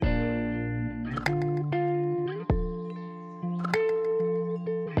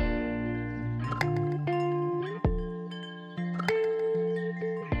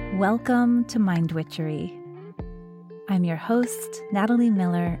Welcome to Mind Witchery. I'm your host, Natalie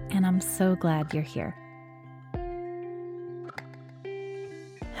Miller, and I'm so glad you're here.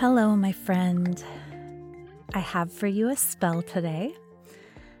 Hello, my friend. I have for you a spell today,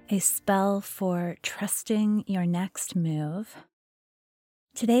 a spell for trusting your next move.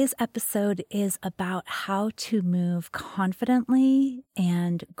 Today's episode is about how to move confidently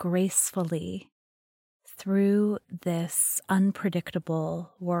and gracefully through this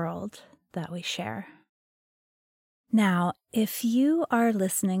unpredictable world that we share. Now, if you are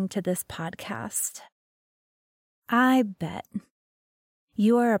listening to this podcast, I bet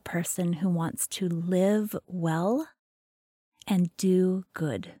you are a person who wants to live well and do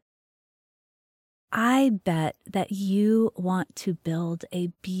good. I bet that you want to build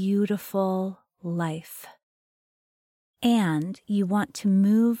a beautiful life. And you want to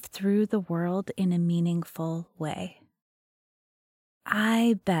move through the world in a meaningful way.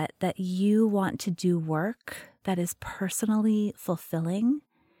 I bet that you want to do work that is personally fulfilling,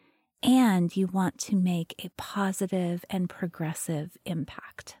 and you want to make a positive and progressive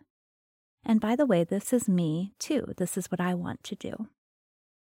impact. And by the way, this is me too. This is what I want to do.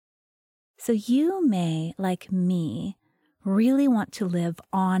 So you may, like me, really want to live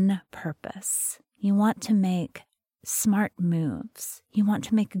on purpose. You want to make smart moves. You want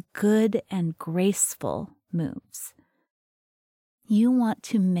to make good and graceful moves. You want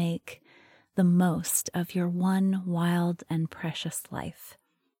to make the most of your one wild and precious life,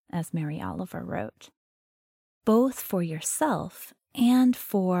 as Mary Oliver wrote, both for yourself and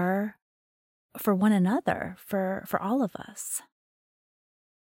for one another, for all of us.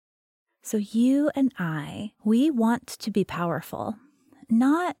 So you and I, we want to be powerful,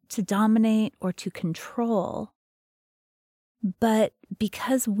 not to dominate or to control, but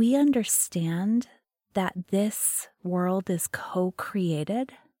because we understand that this world is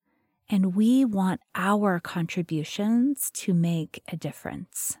co-created and we want our contributions to make a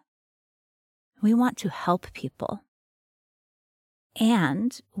difference. We want to help people.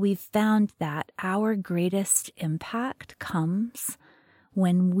 And we've found that our greatest impact comes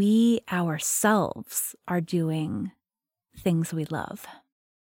when we ourselves are doing things we love.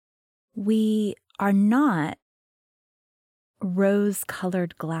 We are not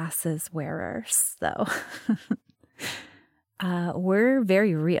rose-colored glasses wearers, though. We're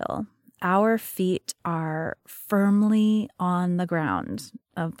very real. Our feet are firmly on the ground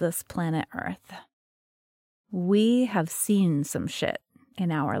of this planet Earth. We have seen some shit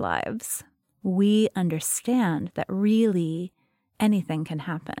in our lives. We understand that really anything can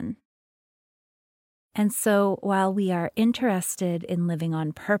happen. And so while we are interested in living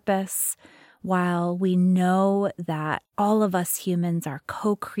on purpose, while we know that all of us humans are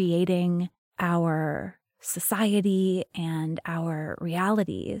co-creating our society and our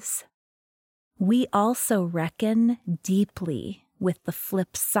realities, we also reckon deeply with the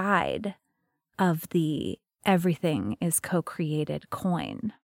flip side of the everything is co-created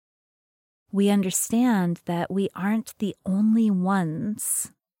coin. We understand that we aren't the only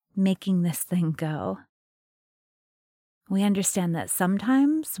ones making this thing go. We understand that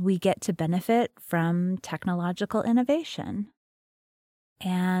sometimes we get to benefit from technological innovation.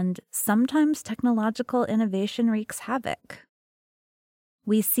 And sometimes technological innovation wreaks havoc.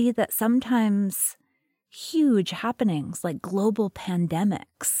 We see that sometimes huge happenings like global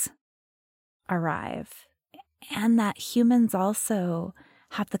pandemics arrive, and that humans also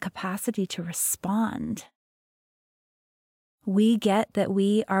have the capacity to respond. We get that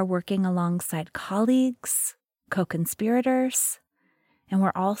we are working alongside colleagues, co-conspirators, and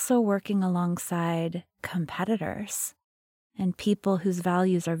we're also working alongside competitors and people whose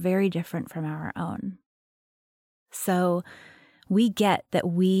values are very different from our own. So we get that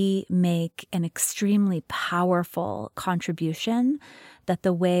we make an extremely powerful contribution, that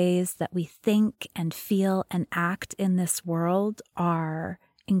the ways that we think and feel and act in this world are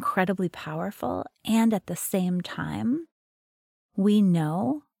incredibly powerful, and at the same time, we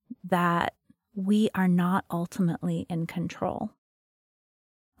know that we are not ultimately in control.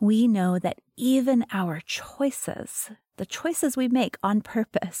 We know that even our choices, the choices we make on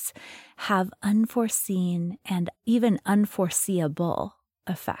purpose, have unforeseen and even unforeseeable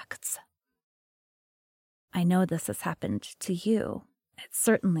effects. I know this has happened to you. It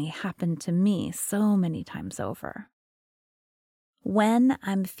certainly happened to me so many times over. When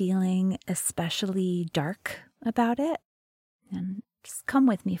I'm feeling especially dark about it, and just come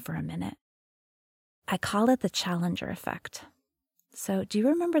with me for a minute, I call it the Challenger effect. So do you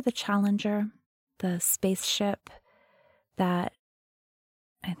remember the Challenger, the spaceship that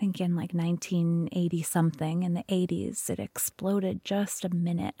I think in like 1980 something, in the 80s, it exploded just a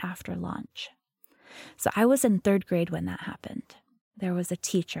minute after launch. So I was in third grade when that happened. There was a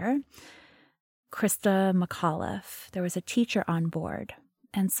teacher, Krista McAuliffe. There was a teacher on board.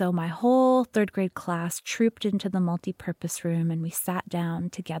 And so my whole third grade class trooped into the multipurpose room and we sat down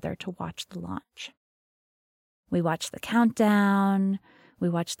together to watch the launch. We watched the countdown. We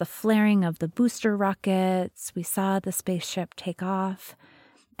watched the flaring of the booster rockets. We saw the spaceship take off.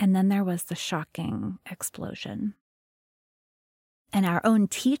 And then there was the shocking explosion. And our own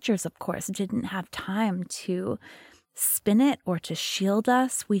teachers, of course, didn't have time to spin it or to shield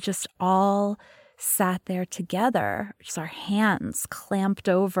us. We just all sat there together, just our hands clamped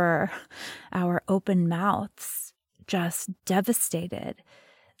over our open mouths, just devastated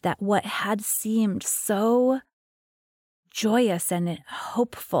that what had seemed so joyous and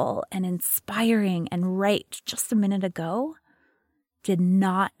hopeful and inspiring and right just a minute ago did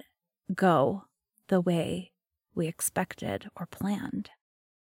not go the way we expected or planned.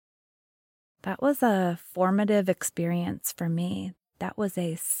 That was a formative experience for me. That was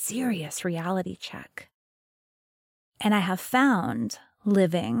a serious reality check. And I have found,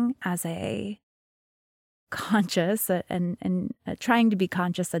 living as a conscious and trying to be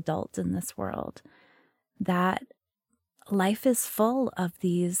conscious adult in this world, that life is full of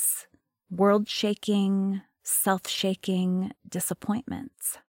these world-shaking, self-shaking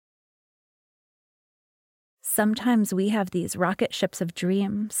disappointments. Sometimes we have these rocket ships of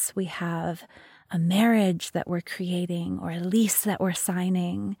dreams. We have a marriage that we're creating or a lease that we're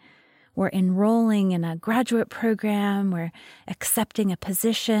signing. We're enrolling in a graduate program. We're accepting a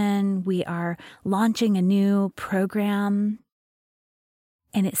position. We are launching a new program.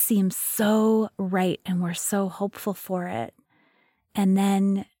 And it seems so right and we're so hopeful for it. And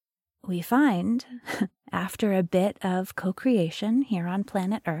then we find, after a bit of co-creation here on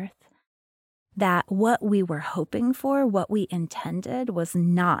planet Earth, that what we were hoping for, what we intended, was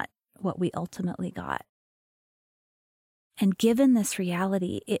not what we ultimately got. And given this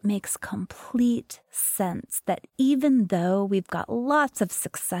reality, it makes complete sense that even though we've got lots of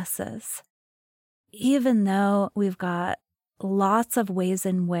successes, even though we've got lots of ways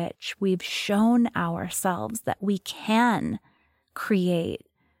in which we've shown ourselves that we can create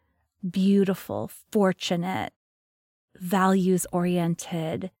beautiful, fortunate,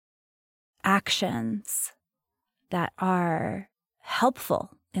 values-oriented actions that are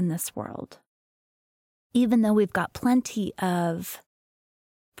helpful in this world, even though we've got plenty of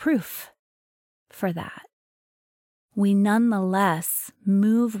proof for that, we nonetheless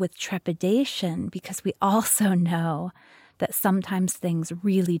move with trepidation because we also know that sometimes things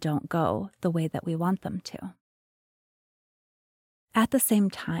really don't go the way that we want them to. At the same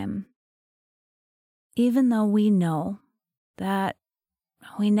time, even though we know that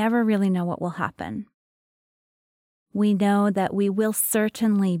we never really know what will happen, we know that we will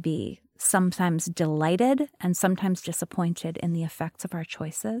certainly be sometimes delighted and sometimes disappointed in the effects of our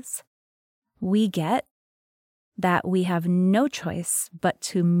choices. We get that we have no choice but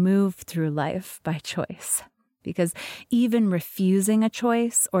to move through life by choice, because even refusing a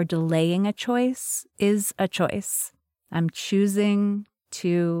choice or delaying a choice is a choice. I'm choosing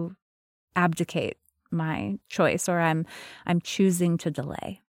to abdicate my choice, or I'm choosing to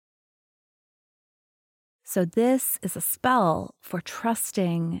delay. So this is a spell for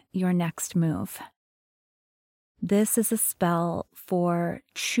trusting your next move. This is a spell for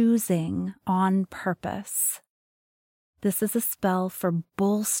choosing on purpose. This is a spell for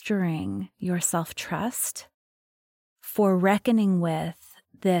bolstering your self-trust, for reckoning with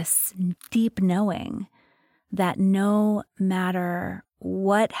this deep knowing that no matter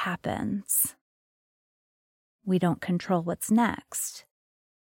what happens, we don't control what's next,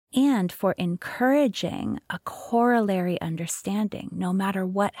 and for encouraging a corollary understanding. No matter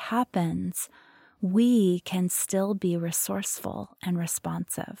what happens, we can still be resourceful and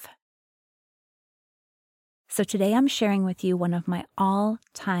responsive. So today I'm sharing with you one of my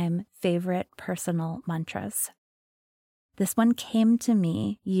all-time favorite personal mantras. This one came to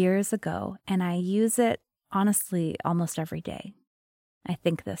me years ago, and I use it honestly almost every day. I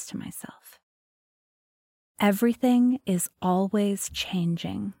think this to myself. Everything is always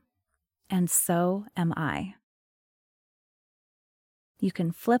changing, and so am I. You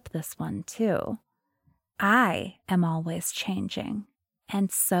can flip this one too. I am always changing,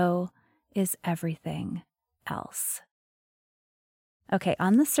 and so is everything else. Okay,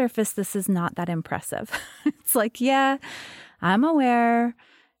 on the surface, this is not that impressive. It's like, yeah, I'm aware.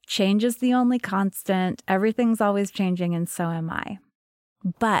 Change is the only constant. Everything's always changing, and so am I.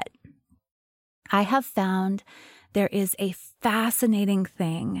 But I have found there is a fascinating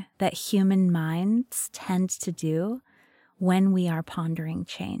thing that human minds tend to do when we are pondering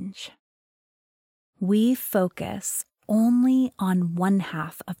change. We focus only on one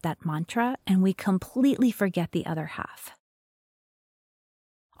half of that mantra and we completely forget the other half.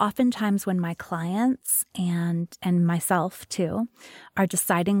 Oftentimes when my clients and myself too are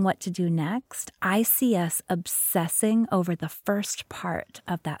deciding what to do next, I see us obsessing over the first part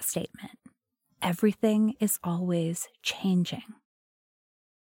of that statement. Everything is always changing.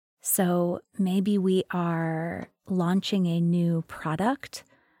 So maybe we are launching a new product,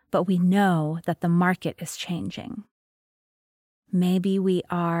 but we know that the market is changing. Maybe we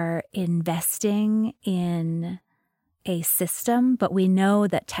are investing in a system, but we know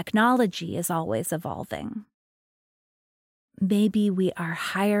that technology is always evolving. Maybe we are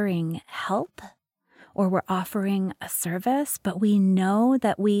hiring help or we're offering a service, but we know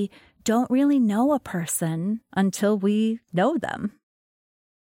that we don't really know a person until we know them.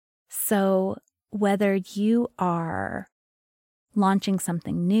 So whether you are launching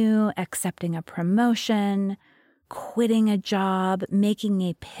something new, accepting a promotion, quitting a job, making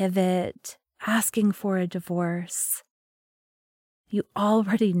a pivot, asking for a divorce, you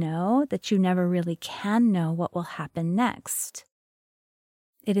already know that you never really can know what will happen next.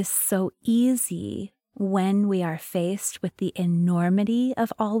 It is so easy when we are faced with the enormity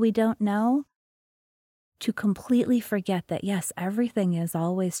of all we don't know to completely forget that, yes, everything is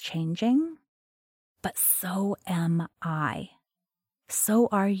always changing, but so am I. So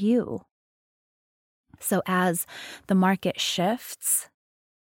are you. So as the market shifts,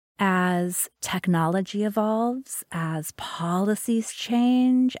 as technology evolves, as policies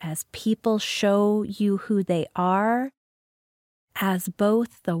change, as people show you who they are, as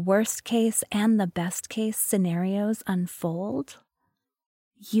both the worst case and the best case scenarios unfold,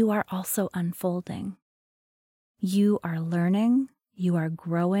 you are also unfolding. You are learning, you are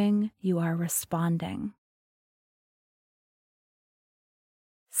growing, you are responding.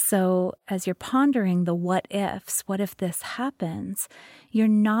 So as you're pondering the what ifs, what if this happens, you're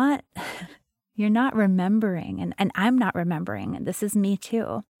not remembering, and I'm not remembering, and this is me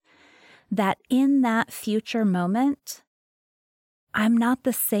too, that in that future moment, I'm not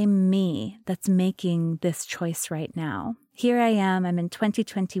the same me that's making this choice right now. Here I am, I'm in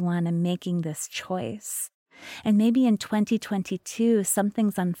 2021, I'm making this choice. And maybe in 2022,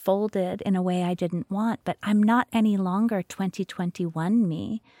 something's unfolded in a way I didn't want, but I'm not any longer 2021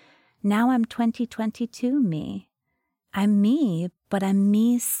 me. Now I'm 2022 me. I'm me, but I'm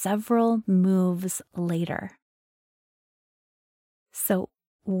me several moves later. So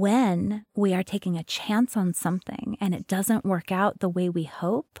when we are taking a chance on something and it doesn't work out the way we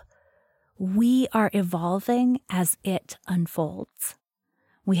hope, we are evolving as it unfolds.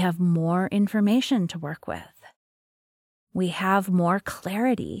 We have more information to work with. We have more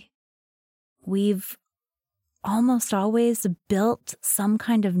clarity. We've almost always built some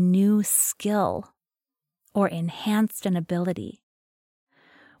kind of new skill or enhanced an ability.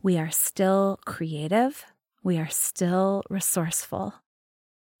 We are still creative. We are still resourceful.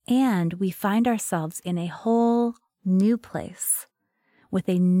 And we find ourselves in a whole new place with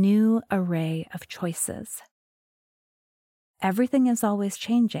a new array of choices. Everything is always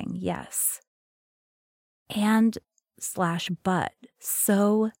changing, yes. But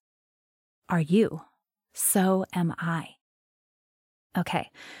so are you. So am I.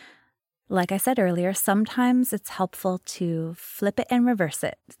 Okay. Like I said earlier, sometimes it's helpful to flip it and reverse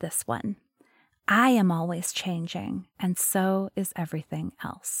it, this one. I am always changing, and so is everything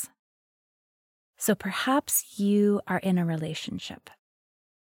else. So perhaps you are in a relationship,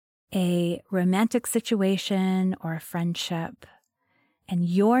 a romantic situation or a friendship, and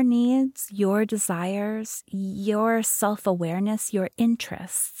your needs, your desires, your self-awareness, your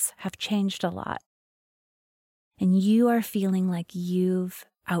interests have changed a lot. And you are feeling like you've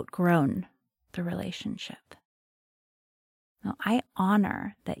outgrown the relationship. Now, I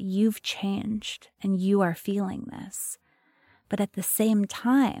honor that you've changed and you are feeling this. But at the same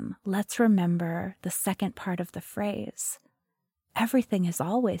time, let's remember the second part of the phrase. Everything is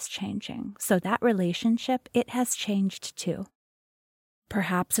always changing. So that relationship, it has changed too.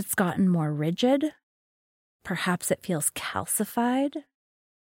 Perhaps it's gotten more rigid. Perhaps it feels calcified,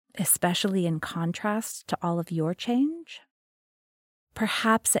 especially in contrast to all of your change.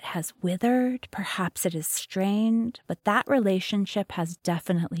 Perhaps it has withered, perhaps it is strained, but that relationship has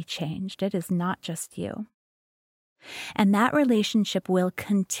definitely changed. It is not just you. And that relationship will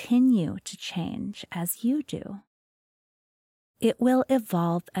continue to change as you do. It will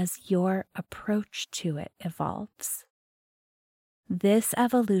evolve as your approach to it evolves. This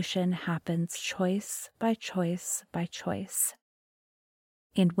evolution happens choice by choice by choice,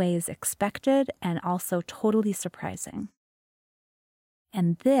 in ways expected and also totally surprising.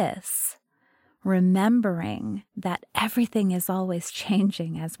 And this, remembering that everything is always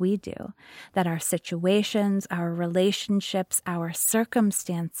changing as we do, that our situations, our relationships, our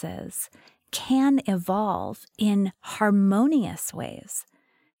circumstances can evolve in harmonious ways,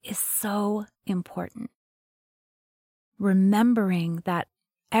 is so important. Remembering that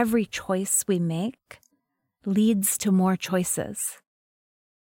every choice we make leads to more choices.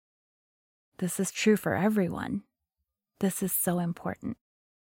 This is true for everyone. This is so important.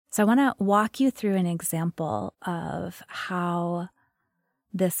 So I want to walk you through an example of how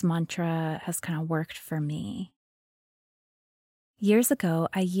this mantra has kind of worked for me. Years ago,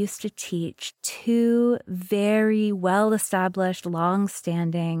 I used to teach two very well-established,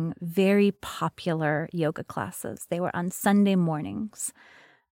 long-standing, very popular yoga classes. They were on Sunday mornings.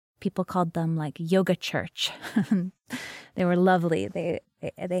 People called them like yoga church. They were lovely.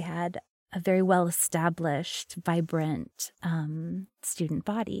 They had a very well-established, vibrant student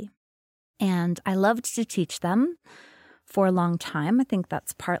body. And I loved to teach them for a long time. I think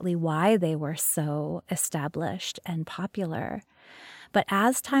that's partly why they were so established and popular. But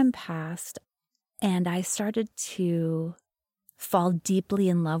as time passed and I started to fall deeply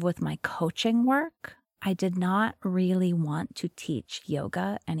in love with my coaching work, I did not really want to teach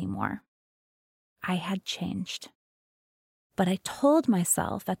yoga anymore. I had changed. But I told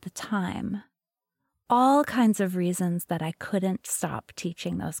myself at the time all kinds of reasons that I couldn't stop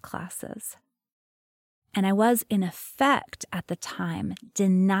teaching those classes. And I was, in effect, at the time,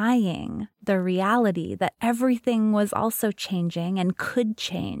 denying the reality that everything was also changing and could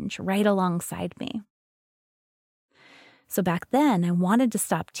change right alongside me. So back then, I wanted to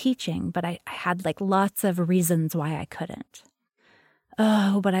stop teaching, but I had lots of reasons why I couldn't.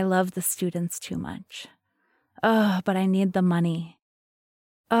 Oh, but I love the students too much. Oh, but I need the money.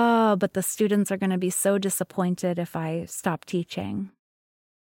 Oh, but the students are going to be so disappointed if I stop teaching.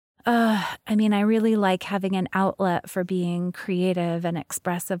 I really like having an outlet for being creative and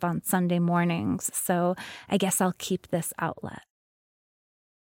expressive on Sunday mornings, so I guess I'll keep this outlet.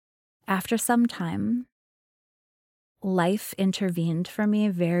 After some time, life intervened for me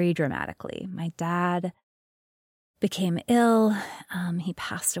very dramatically. My dad became ill. He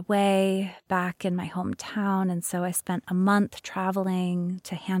passed away back in my hometown, and so I spent a month traveling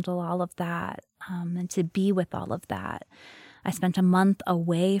to handle all of that and to be with all of that. I spent a month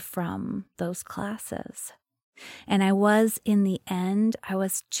away from those classes. And I was, in the end, I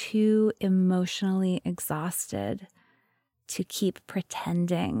was too emotionally exhausted to keep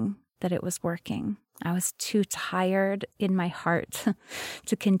pretending that it was working. I was too tired in my heart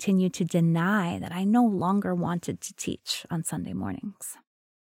to continue to deny that I no longer wanted to teach on Sunday mornings.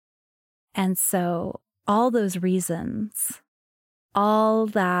 And so all those reasons, all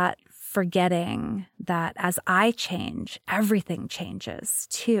that forgetting that as I change, everything changes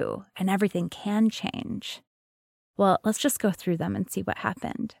too, and everything can change. Well, let's just go through them and see what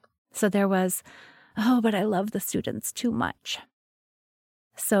happened. So there was, oh, but I love the students too much.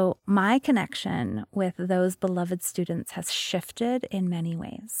 So my connection with those beloved students has shifted in many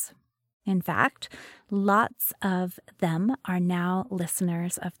ways. In fact, lots of them are now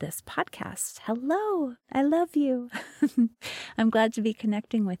listeners of this podcast. Hello, I love you. I'm glad to be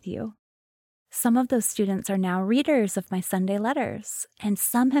connecting with you. Some of those students are now readers of my Sunday letters, and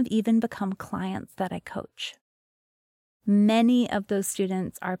some have even become clients that I coach. Many of those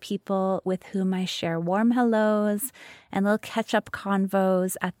students are people with whom I share warm hellos and little catch-up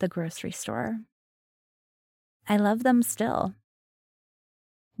convos at the grocery store. I love them still.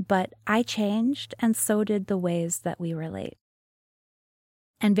 But I changed, and so did the ways that we relate.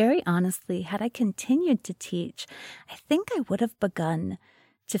 And very honestly, had I continued to teach, I think I would have begun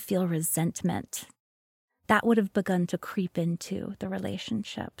to feel resentment. That would have begun to creep into the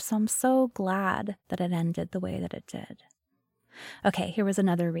relationship. So I'm so glad that it ended the way that it did. Okay, here was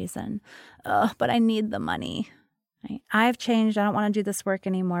another reason. But I need the money. Right? I've changed. I don't want to do this work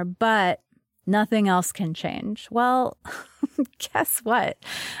anymore, but nothing else can change. Well, guess what?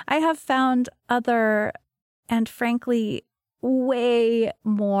 I have found other and frankly way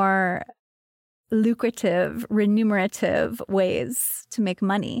more lucrative, remunerative ways to make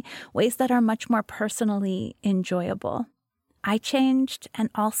money, ways that are much more personally enjoyable. I changed, and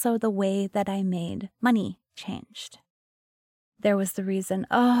also the way that I made money changed. There was the reason,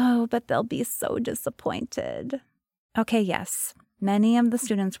 oh, but they'll be so disappointed. Okay, yes, many of the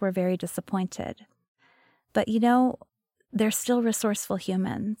students were very disappointed. But they're still resourceful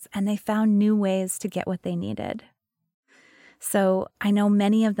humans, and they found new ways to get what they needed. So I know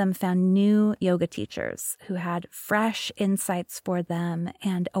many of them found new yoga teachers who had fresh insights for them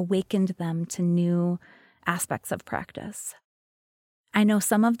and awakened them to new aspects of practice. I know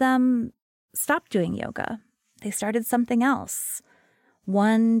some of them stopped doing yoga. They started something else.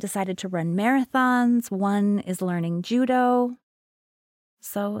 One decided to run marathons. One is learning judo.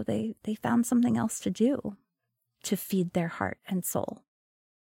 So they found something else to do to feed their heart and soul.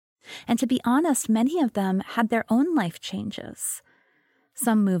 And to be honest, many of them had their own life changes.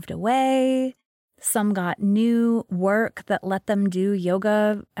 Some moved away. Some got new work that let them do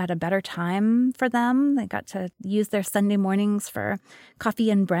yoga at a better time for them. They got to use their Sunday mornings for coffee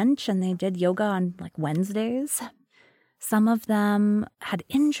and brunch, and they did yoga on like Wednesdays. Some of them had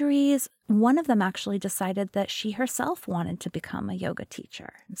injuries. One of them actually decided that she herself wanted to become a yoga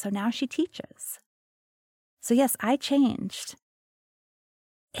teacher. And so now she teaches. So yes, I changed.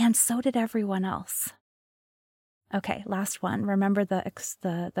 And so did everyone else. Okay, last one. Remember the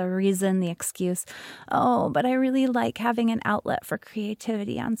reason, the excuse. Oh, but I really like having an outlet for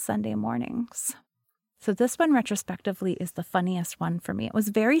creativity on Sunday mornings. So this one retrospectively is the funniest one for me. It was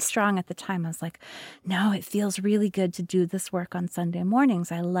very strong at the time. I was like, no, it feels really good to do this work on Sunday mornings.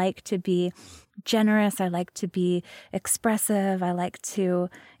 I like to be generous. I like to be expressive. I like to,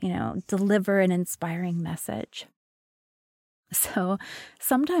 deliver an inspiring message. So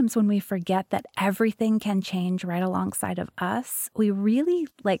sometimes when we forget that everything can change right alongside of us, we really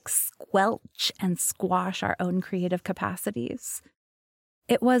squelch and squash our own creative capacities.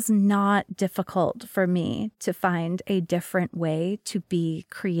 It was not difficult for me to find a different way to be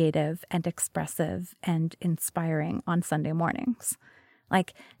creative and expressive and inspiring on Sunday mornings.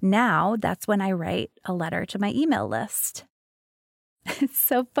 Now, that's when I write a letter to my email list. It's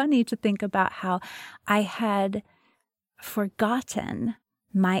so funny to think about how I had forgotten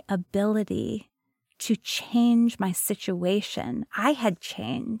my ability to change my situation. I had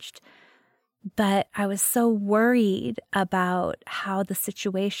changed, but I was so worried about how the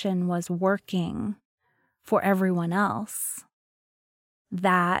situation was working for everyone else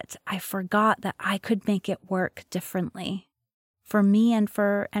that I forgot that I could make it work differently for me and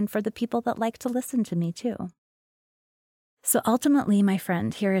for the people that like to listen to me too. So ultimately, my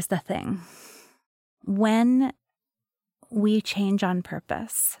friend, here is the thing. When we change on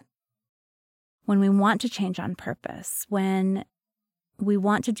purpose, when we want to change on purpose, when we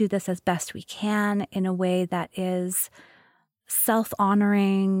want to do this as best we can in a way that is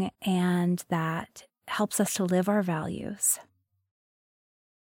self-honoring and that helps us to live our values.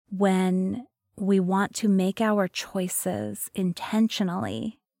 When we want to make our choices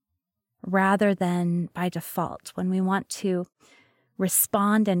intentionally rather than by default, when we want to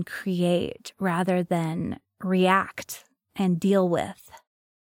respond and create rather than react and deal with,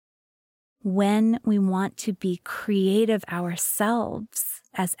 when we want to be creative ourselves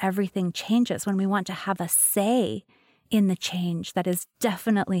as everything changes, when we want to have a say in the change that is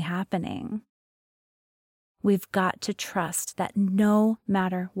definitely happening, we've got to trust that no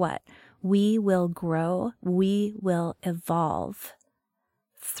matter what, we will grow, we will evolve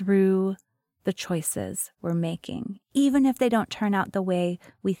through the choices we're making, even if they don't turn out the way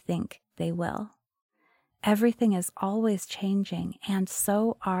we think they will. Everything is always changing, and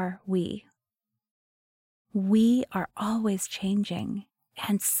so are we. We are always changing,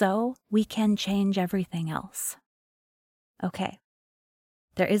 and so we can change everything else. Okay,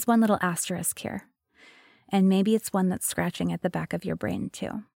 there is one little asterisk here, and maybe it's one that's scratching at the back of your brain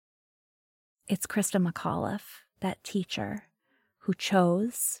too. It's Krista McAuliffe, that teacher who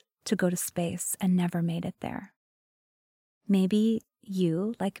chose to go to space and never made it there. Maybe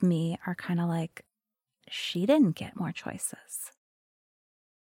you, like me, are kind of like, she didn't get more choices.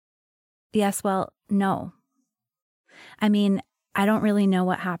 Yes, well, no. I mean, I don't really know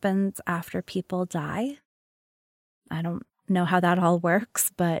what happens after people die. I don't know how that all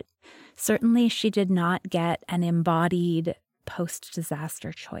works, but certainly she did not get an embodied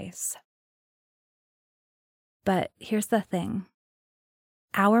post-disaster choice. But here's the thing.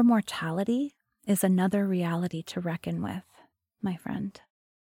 Our mortality is another reality to reckon with, my friend.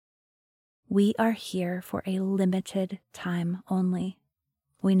 We are here for a limited time only.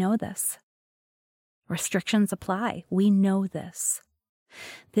 We know this. Restrictions apply. We know this.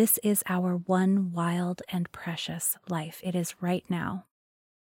 This is our one wild and precious life. It is right now.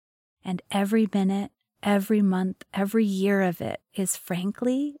 And every minute, every month, every year of it is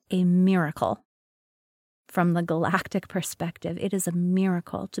frankly a miracle. From the galactic perspective, it is a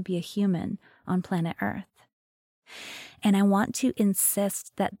miracle to be a human on planet Earth. And I want to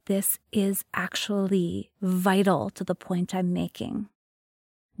insist that this is actually vital to the point I'm making.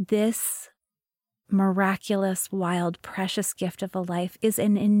 This miraculous, wild, precious gift of a life is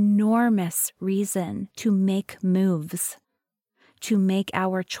an enormous reason to make moves, to make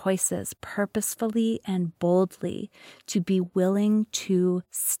our choices purposefully and boldly, to be willing to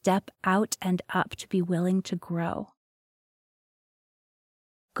step out and up, to be willing to grow.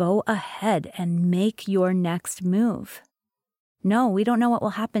 Go ahead and make your next move. No, we don't know what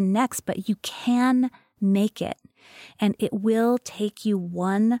will happen next, but you can make it. And it will take you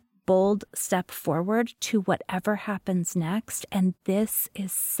one bold step forward to whatever happens next. And this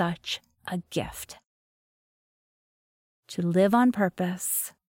is such a gift. To live on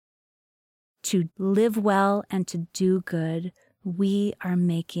purpose, to live well and to do good, we are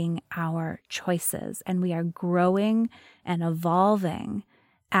making our choices and we are growing and evolving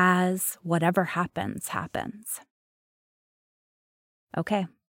as whatever happens, happens. Okay,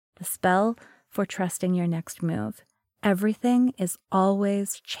 the spell for trusting your next move. Everything is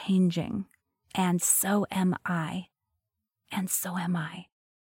always changing, and so am I. And so am I.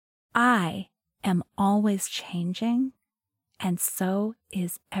 I am always changing, and so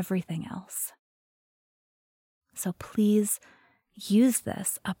is everything else. So please use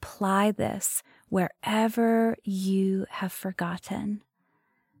this, apply this wherever you have forgotten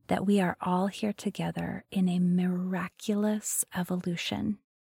that we are all here together in a miraculous evolution,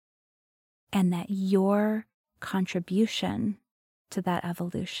 and that your contribution to that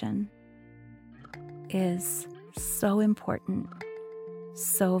evolution is so important,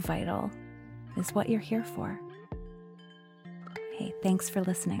 so vital, is what you're here for. Hey, thanks for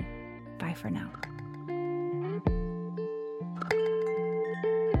listening. Bye for now.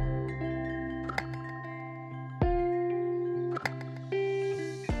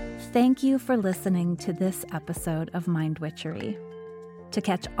 Thank you for listening to this episode of Mind Witchery. To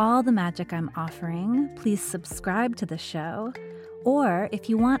catch all the magic I'm offering, please subscribe to the show. Or if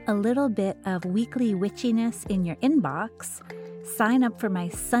you want a little bit of weekly witchiness in your inbox, sign up for my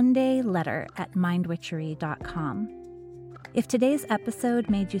Sunday letter at mindwitchery.com. If today's episode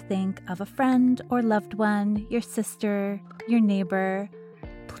made you think of a friend or loved one, your sister, your neighbor,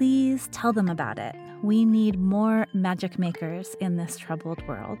 please tell them about it. We need more magic makers in this troubled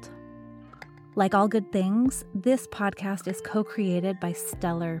world. Like all good things, this podcast is co-created by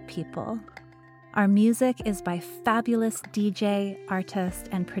stellar people. Our music is by fabulous DJ, artist,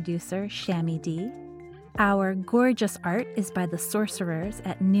 and producer Shammy D. Our gorgeous art is by the sorcerers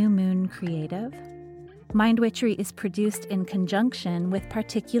at New Moon Creative. Mind Witchery is produced in conjunction with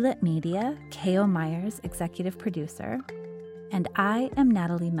Particulate Media, K.O. Myers, executive producer. And I am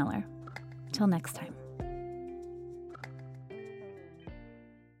Natalie Miller. Till next time.